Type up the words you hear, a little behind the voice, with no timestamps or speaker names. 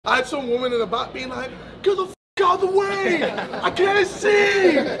I had some woman in the back being like, get the f out of the way! I can't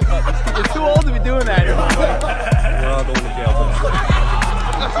see! You're too old to be doing that. We're all going to jail tonight.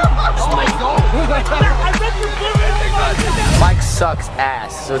 Oh my God! Mike sucks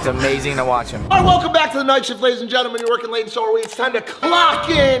ass, so it's amazing to watch him. All right, welcome back to the night shift, ladies and gentlemen. You're working late, and so are we. It's time to clock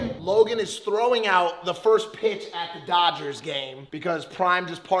in. Logan is throwing out the first pitch at the Dodgers game because Prime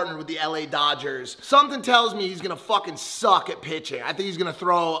just partnered with the LA Dodgers. Something tells me he's gonna fucking suck at pitching. I think he's gonna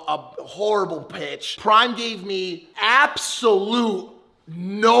throw a horrible pitch. Prime gave me absolute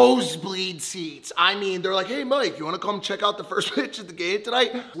nosebleed seats. I mean, they're like, hey Mike, you wanna come check out the first pitch of the game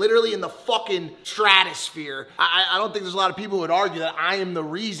tonight? Literally in the fucking stratosphere. I don't think there's a lot of people who would argue that I am the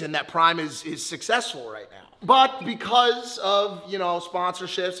reason that Prime is successful right now. But because of, you know,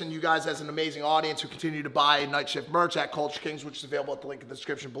 sponsorships and you guys as an amazing audience who continue to buy Night Shift merch at Culture Kings, which is available at the link in the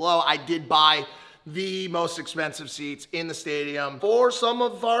description below, I did buy the most expensive seats in the stadium for some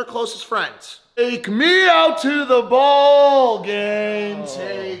of our closest friends. Take me out to the ball game.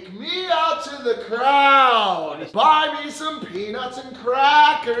 Take me out to the crowd. Buy me some peanuts and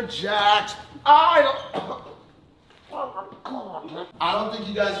Cracker Jacks. I don't think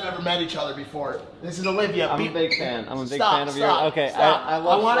you guys have ever met each other before. This is Olivia. I'm a big fan. I'm a big fan of yours. Okay, stop. I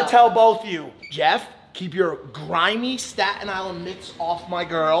want to tell both you. Jeff, keep your grimy Staten Island mitts off my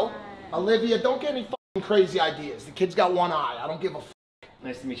girl. Olivia, don't get any fucking crazy ideas. The kid's got one eye. I don't give a f.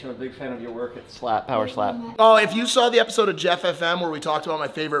 Nice to meet you. I'm a big fan of your work at Slap, Power Slap. Oh, if you saw the episode of Jeff FM where we talked about my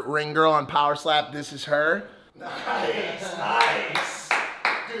favorite ring girl on Power Slap, this is her. Nice, nice.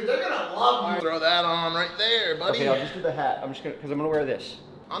 Dude, they're gonna love you. Throw that on right there, buddy. Okay, I'll just do the hat. I'm just gonna, because I'm gonna wear this.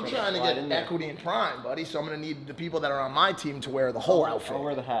 I'm trying to get equity in Prime, buddy, so I'm gonna need the people that are on my team to wear the whole outfit. I'll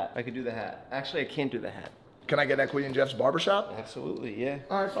wear the hat. I could do the hat. Actually, I can't do the hat. Can I get equity in Jeff's barbershop? Absolutely, yeah.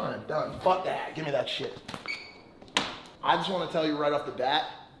 All right, fine, done. Fuck that, give me that shit. I just want to tell you right off the bat,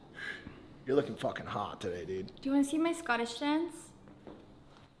 you're looking fucking hot today, dude. Do you want to see my Scottish dance?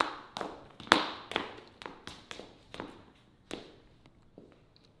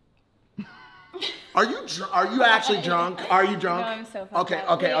 Are you actually drunk? Are you drunk? No, I'm so fucked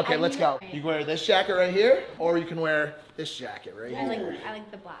up. Okay, let's go. You can wear this jacket right here, or you can wear this jacket right here. I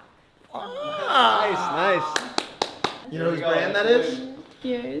like the black. Ah. Nice. You know whose brand that is?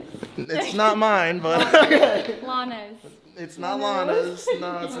 Yes. It's not mine, but Lana's. It's not Lana's.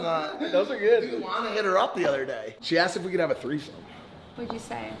 No, it's not. Those are good. Dude, Lana hit her up the other day. She asked if we could have a threesome. What'd you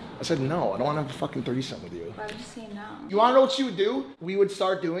say? I said, no, I don't want to have a fucking threesome with you. Why would you say no? You want to know what she would do? We would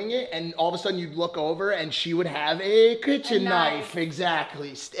start doing it, and all of a sudden you'd look over, and she would have a kitchen knife.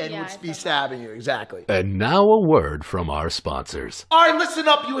 Exactly. And would be stabbing you. Exactly. And now a word from our sponsors. All right, listen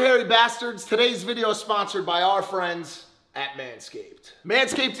up, you hairy bastards. Today's video is sponsored by our friends at Manscaped.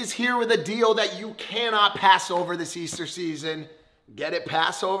 Manscaped is here with a deal that you cannot pass over this Easter season. Get it,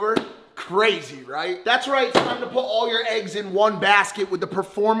 Passover? Crazy, right? That's right, it's time to put all your eggs in one basket with the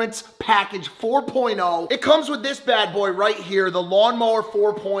Performance Package 4.0. It comes with this bad boy right here, the Lawnmower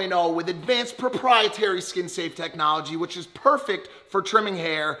 4.0 with advanced proprietary skin-safe technology, which is perfect for trimming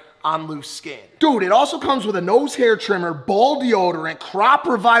hair on loose skin. Dude, it also comes with a nose hair trimmer, ball deodorant, crop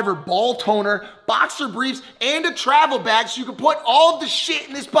reviver ball toner, boxer briefs, and a travel bag so you can put all of the shit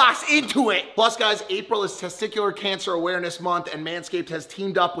in this box into it. Plus, guys, April is Testicular Cancer Awareness Month, and Manscaped has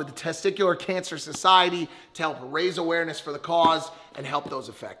teamed up with the Testicular Cancer Society to help raise awareness for the cause and help those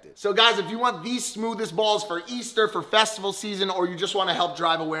affected. So guys, if you want these smoothest balls for Easter, for festival season, or you just want to help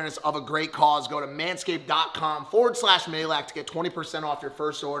drive awareness of a great cause, go to manscaped.com/Majlak to get 20% off your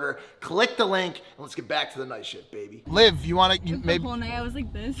first order. Click the link, and let's get back to the night shift, baby. Liv, you want to maybe? The whole night I was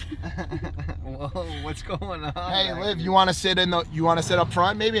like this. Whoa, what's going on? Hey, Liv, you want to sit in the? You want to sit up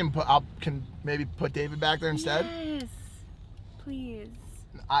front, maybe, and can maybe put David back there instead? Yes, please.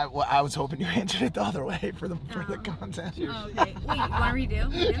 I was hoping you answered it the other way for the content. Oh, okay. Wait, you want to redo?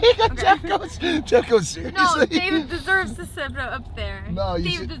 Okay. Jeff goes seriously. No, David deserves to sit up there. No,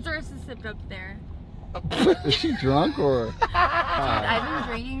 David deserves to sit up there. Is she drunk or? Dude, I've been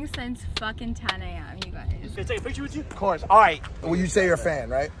drinking since fucking 10 a.m. You guys. Can I take a picture with you? Of course. All right. Well, you say you're a fan,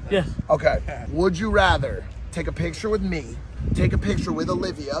 right? Yeah. Okay. Would you rather take a picture with me, take a picture with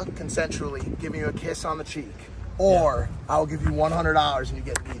Olivia, consensually giving you a kiss on the cheek, or I'll give you $100 and you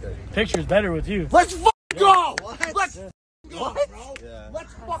get neither? Picture's better with you. Let's go! What? Let's go, bro! Yeah.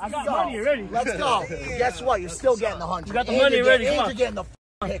 Let's fucking I got go. money already. Let's go. Guess what? You're still getting the 100. You got the money already. Come on. You're getting the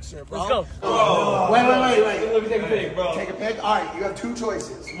picture, bro. Let's go. Oh. Wait. Let me take a pic, bro. Take a pic? All right, you have two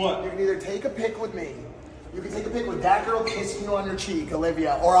choices. What? You can either take a pic with me, you can take a pic with that girl kissing you on your cheek,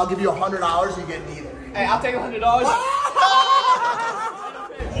 Olivia, or I'll give you $100 and you get neither. Hey, I'll take $100.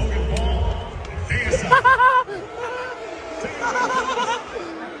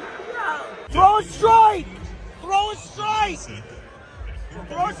 a strike! Throw a strike!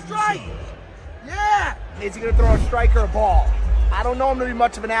 Throw a strike! Yeah! Is he gonna throw a strike or a ball? I don't know him to be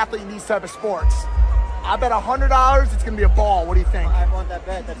much of an athlete in these type of sports. I bet $100 it's gonna be a ball. What do you think? I want that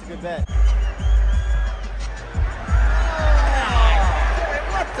bet. That's a good bet.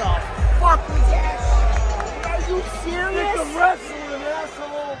 What the fuck was that? Are you serious? It's a wrestling,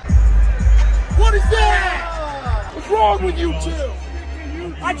 asshole. What is that? What's wrong with you two?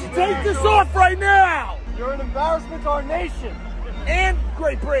 I should take this off right now. You're an embarrassment to our nation. And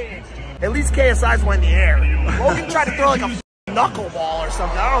Great Britain. At least KSI's went in the air. Logan tried to throw like a knuckleball or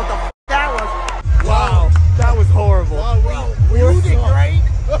something. I don't know what the that was. Wow, that was horrible. You did great.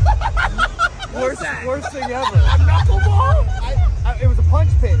 Worst thing ever. A knuckleball? It was a punch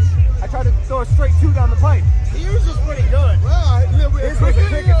pitch. I tried to throw a straight 2 down the pipe. Yours was pretty good. This was a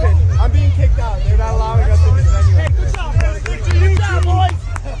cricket pitch. I'm being kicked out. They're not allowing us in this venue. Hey, good job, man. Good job, boys.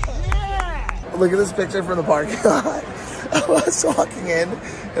 Yeah. Look at this picture from the parking lot. I was walking in,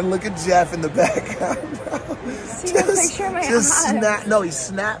 and look at Jeff in the background. See the picture of my eyes. No, he's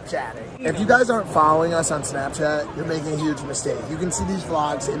Snapchatting. If you guys aren't following us on Snapchat, you're making a huge mistake. You can see these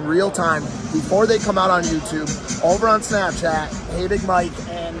vlogs in real time before they come out on YouTube, over on Snapchat. Hey, Big Mike,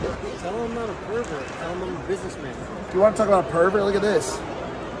 and Tell him I'm not a pervert. Tell him I'm a businessman. do you want to talk about a pervert? Look at this.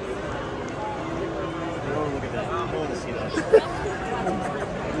 I don't want to look at that. I don't want to see that.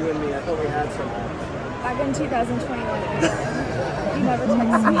 You and me, I thought we had something. Back in 2021. You never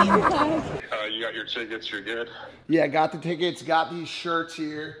texted me. You got your tickets, you're good. Yeah, got the tickets, got these shirts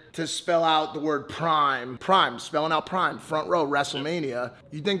here to spell out the word Prime. Prime, spelling out Prime, front row, Wrestlemania.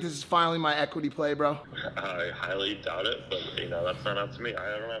 You think this is finally my equity play, bro? I highly doubt it, but you know, that's not up to me.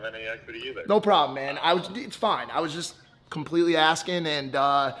 I don't have any equity either. No problem, man. It's fine. I was just completely asking, and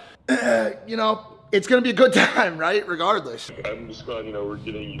you know, it's gonna be a good time, right? Regardless. I'm just glad, you know, we're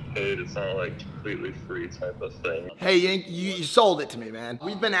getting you paid. It's not like completely free type of thing. Hey, you sold it to me, man.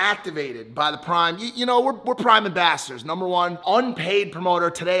 We've been activated by the Prime. You know, we're Prime ambassadors. Number one, unpaid promoter.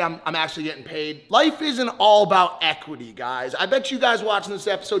 Today, I'm actually getting paid. Life isn't all about equity, guys. I bet you guys watching this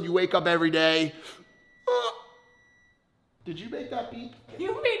episode, you wake up every day. Did you make that beep?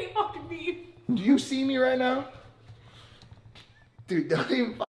 You made it fucking beep. Do you see me right now? Dude, don't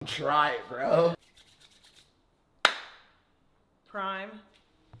even fucking try it, bro. Prime.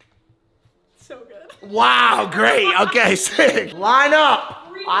 So good. Wow, great. Okay, sick. Line up.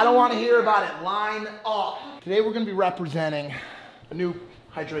 I don't want to hear about it. Line up. Today we're going to be representing a new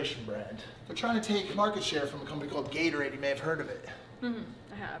hydration brand. They're trying to take market share from a company called Gatorade. You may have heard of it. Mm-hmm.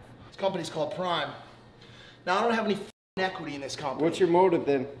 I have. This company's called Prime. Now, I don't have any equity in this company. What's your motive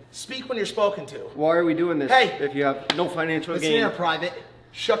then? Speak when you're spoken to. Why are we doing this? Hey. If you have no financial Listen gain. here, Private.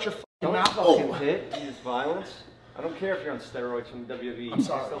 Shut your Don't mouth. fucking hit. Use violence. I don't care if you're on steroids from WWE. I'm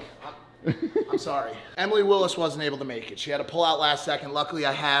sorry. I'm sorry. Emily Willis wasn't able to make it. She had to pull out last second. Luckily,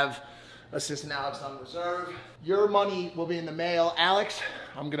 I have assistant Alex on reserve. Your money will be in the mail. Alex,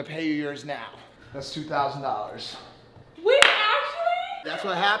 I'm gonna pay you yours now. That's $2,000. Wait, actually? That's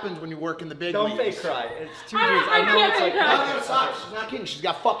what happens when you work in the big Don't leagues. fake cry. It's 2 I years. I know can't it's like. fake cry. No, stop. She's not kidding. She's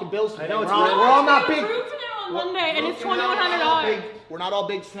got fucking bills to pay. I know it's we're all not big. On Monday, and it's We're not all $2,100. big- We're not all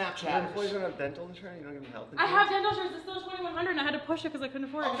big Your Snapchatters. employees don't have dental insurance. You don't give them health I insurance. have dental insurance. It's still $2,100, and I had to push it because I couldn't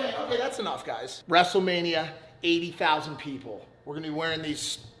afford it. Okay, that's enough, guys. WrestleMania, 80,000 people. We're gonna be wearing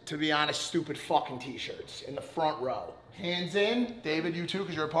these, to be honest, stupid fucking t-shirts in the front row. Hands in. David, you too,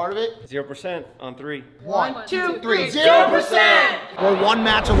 because you're a part of it. 0% on 3. 1, 2, 3, 0%. We're one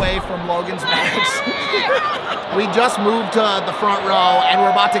match away from Logan's match. We just moved to the front row, and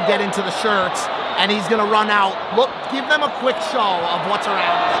we're about to get into the shirts, and he's gonna run out. Look, give them a quick show of what's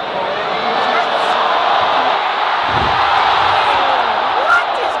around. What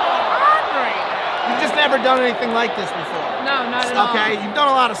is going on right now? You've just never done anything like this before. No, not at all. Okay, you've done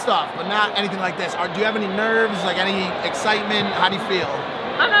a lot of stuff, but not anything like this. Do you have any nerves, like any excitement? How do you feel?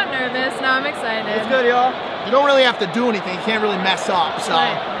 I'm not nervous. No, I'm excited. It's good, y'all. You don't really have to do anything. You can't really mess up. So,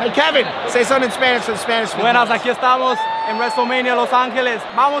 Right. hey, Kevin, say something in Spanish for the Spanish speakers. Buenas, aquí estamos en Wrestlemania, Los Ángeles.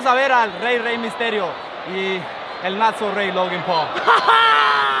 Vamos a ver al Rey Misterio y el not so Rey Logan Paul.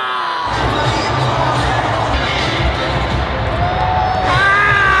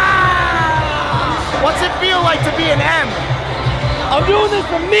 What's it feel like to be an M? I'm doing this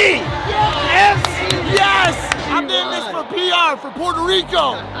for me. Yes! Yes! I'm doing this for PR, for Puerto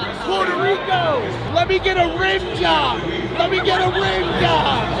Rico. Puerto Rico! Let me get a rim job! Let me get a rim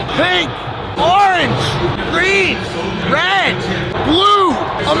job! Pink, orange, green, red, blue,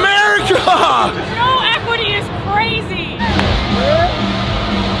 America! No equity is crazy.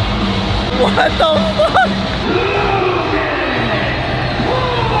 What the fuck?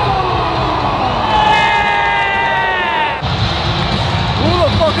 What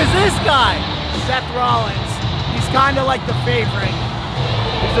this guy? Seth Rollins. He's kind of like the favorite.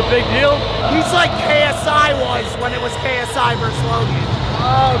 It's a big deal? He's like KSI was when it was KSI versus Logan.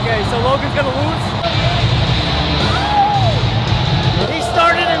 Oh, okay, so Logan's gonna lose? He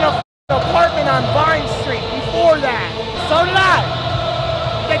started in an apartment on Vine Street before that. So did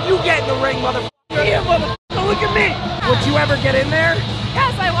I. Then you get in the ring, motherfucker. Yeah, motherfucker, look at me. Would you ever get in there?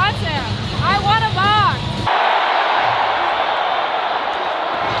 Yes, I want to. I want a box.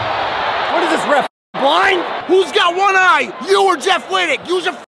 What is this ref? Blind? Who's got one eye? You or Jeff Whittick? Use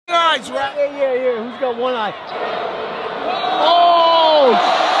your eyes, right? Yeah. Who's got one eye? Oh,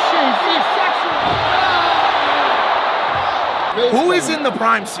 shit. Who is in the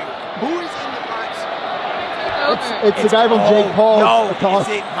prime suit? Who is in the prime suit? It's the guy from Jake Paul. No, is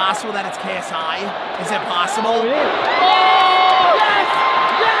it possible that it's KSI? Is it possible?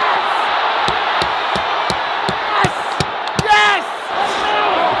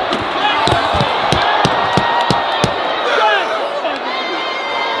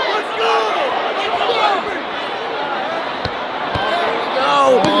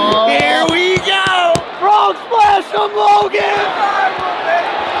 Here we go! Frog splash from Logan!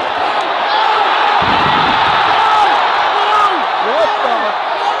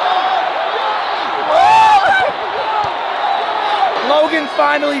 Logan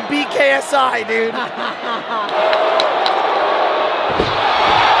finally beat KSI, dude. I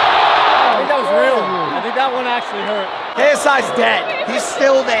think that was real. I think that one actually hurt. KSI's dead. He's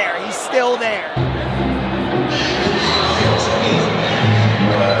still there. He's still there.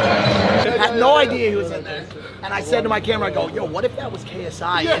 I had no idea he was in there. And I said to my camera, I go, yo, what if that was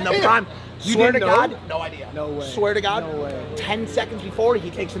KSI in the prime? Swear to God, no idea. No way. Swear to God, No way. 10 seconds before, he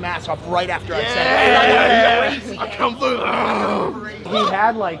takes the mask off right after I said it. I come through. He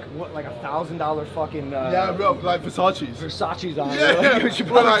had like what, like $1,000 fucking Yeah, bro, like Versace's. Versace's on. Yeah, You should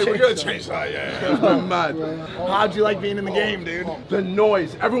we're probably like, we're gonna change change that. Yeah, it's been mad. How'd you like being in the game, dude? The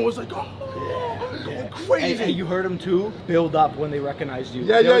noise, everyone was like, oh, going crazy. And you heard him too build up when they recognized you.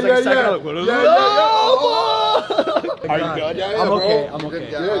 Yeah. There was like a second, like, what is it? Are you good? Yeah, I'm okay. bro. I'm okay.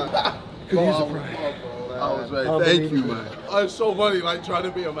 Could use a prize. I was ready. Thank you, man. It's so funny, like trying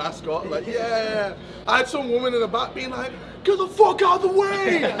to be a mascot. Like, yeah. I had some woman in the back being like, get the fuck out of the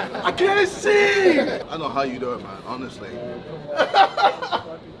way! I can't see! I know how you do it, man, honestly.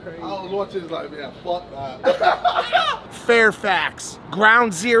 I was watching like, yeah, fuck that. Fairfax,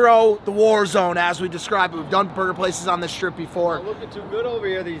 Ground Zero, the Warzone, as we described it. We've done burger places on this strip before. Not looking too good over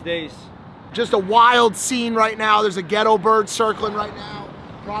here these days. Just a wild scene right now. There's a ghetto bird circling right now,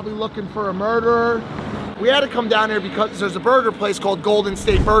 probably looking for a murderer. We had to come down here because there's a burger place called Golden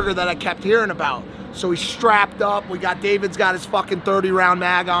State Burger that I kept hearing about. So he's strapped up. We got David's got his fucking 30-round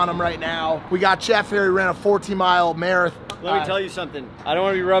mag on him right now. We got Jeff here, he ran a 14-mile marathon. Let me tell you something. I don't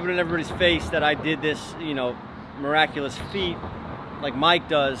want to be rubbing in everybody's face that I did this, you know, miraculous feat like Mike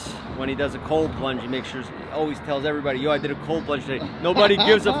does when he does a cold plunge. He makes sure, always tells everybody, yo, I did a cold plunge today. Nobody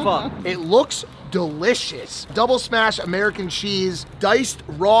gives a fuck. It looks delicious. Double smash American cheese, diced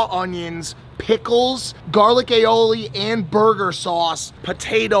raw onions, pickles, garlic aioli, and burger sauce,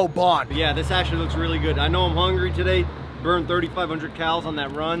 potato bun. But yeah, this actually looks really good. I know I'm hungry today. Burned 3,500 calories on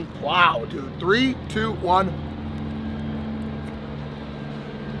that run. Wow, dude. 3, 2, 1.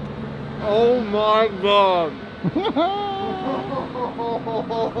 Oh my God. You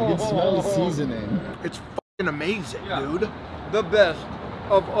can smell the seasoning. It's fucking amazing, dude. The best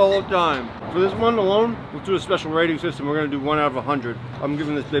of all time. For this one alone, we'll do a special rating system. We're gonna do 1 out of 100. I'm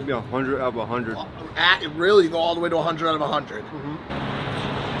giving this baby 100 out of 100. Really go all the way to 100 out of 100.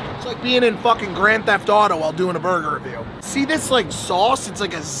 It's like being in fucking Grand Theft Auto while doing a burger review. See this like sauce? It's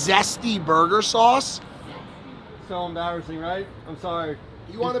like a zesty burger sauce. So embarrassing, right? I'm sorry.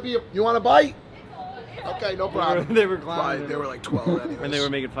 You want a bite? Okay, no problem. They were clowning. They were like 12 anyways. When they were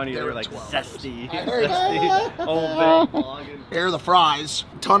making fun of you, they were like 12. zesty. I heard Zesty. Old big. Here are the fries.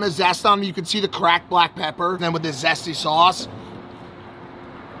 Ton of zest on them. You can see the cracked black pepper. Then with this zesty sauce.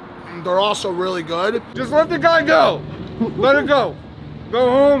 They're also really good. Just let the guy go. Let it go.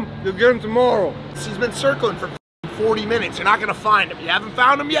 Go home. You'll get him tomorrow. He's been circling for 40 minutes. You're not gonna find him. You haven't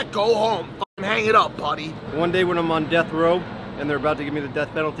found him yet? Go home. Fucking hang it up, buddy. One day when I'm on death row and they're about to give me the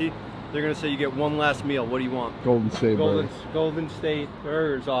death penalty, they're gonna say you get one last meal. What do you want? Golden State Burger. Golden State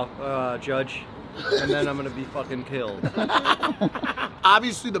Burgers off, Judge. And then I'm gonna be fucking killed.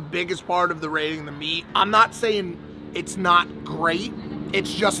 Obviously the biggest part of the rating, the meat. I'm not saying it's not great.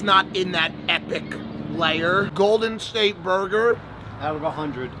 It's just not in that epic layer. Golden State Burger. Out of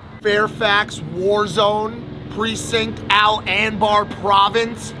 100. Fairfax Warzone. Precinct Al Anbar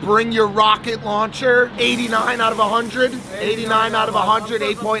Province. Bring your rocket launcher. 89 out of 100. 89 out of 100.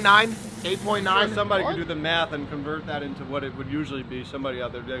 8.9. 8.9. Somebody could do the math and convert that into what it would usually be. Somebody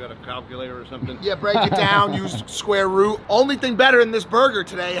out there, they got a calculator or something. Yeah, break it down, use square root. Only thing better in this burger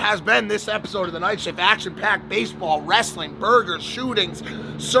today has been this episode of The Night Shift. Action-packed baseball, wrestling, burgers, shootings,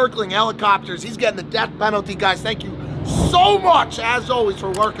 circling helicopters. He's getting the death penalty, guys. Thank you so much, as always,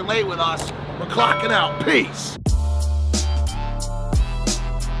 for working late with us. We're clocking out. Peace.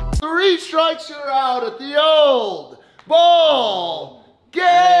 3 strikes, you're out at the old ball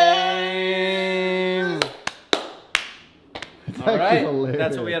game. All right,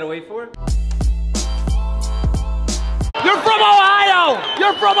 that's what we had to wait for. You're from Ohio!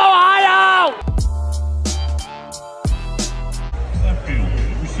 You're from Ohio!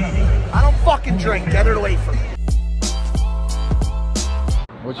 I don't fucking drink. Get it away from me.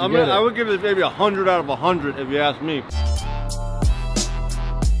 I would give it maybe 100 out of 100 if you ask me.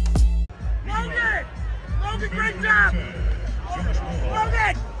 Logan! Logan, great job!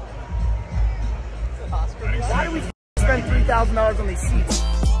 Logan! Why do we spend $3,000 on these seats?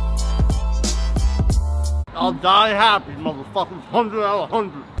 I'll die happy, motherfuckers. 100 out of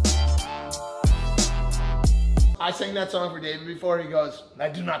 100. I sang that song for David before. He goes, I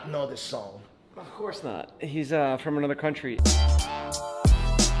do not know this song. Of course not. He's from another country.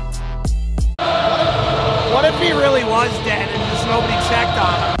 What if he really was dead and just nobody checked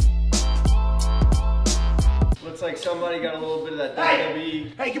on him? Looks like somebody got a little bit of that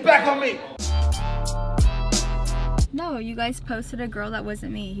WWE. Hey, get back on me! No, you guys posted a girl that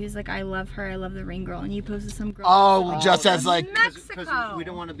wasn't me. He was like, I love her, I love the ring girl. And you posted some girl. Oh, just as like... Mexico. We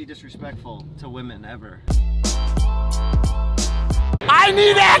don't want to be disrespectful to women ever. I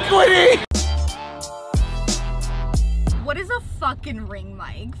need equity! What is a fucking ring,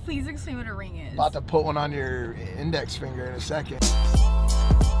 Mike? Please explain what a ring is. About to put one on your index finger in a second.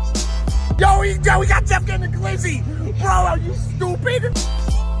 Yo, we got Jeff getting a glizzy! Bro, are you stupid?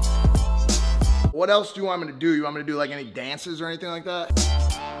 What else do you want me to do? You want me to do like any dances or anything like that?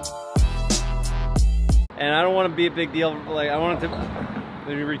 And I don't want to be a big deal. Like, I want it to...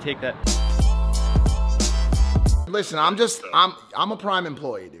 Let me retake that. Listen, I'm a Prime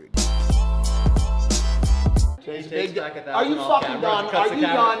employee, dude. Are you fucking done? Are you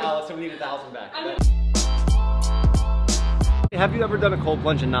done? So we need 1,000 back. Have you ever done a cold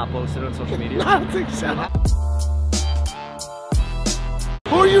plunge and not posted it on social media? I don't think so.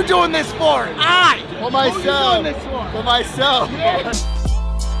 Who are you doing this for? I! For myself. For myself.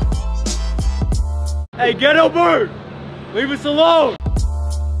 Hey, Ghetto Bird! Leave us alone!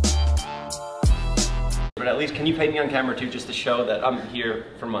 But at least, can you pay me on camera too, just to show that I'm here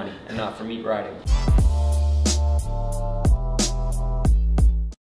for money and not for meat riding?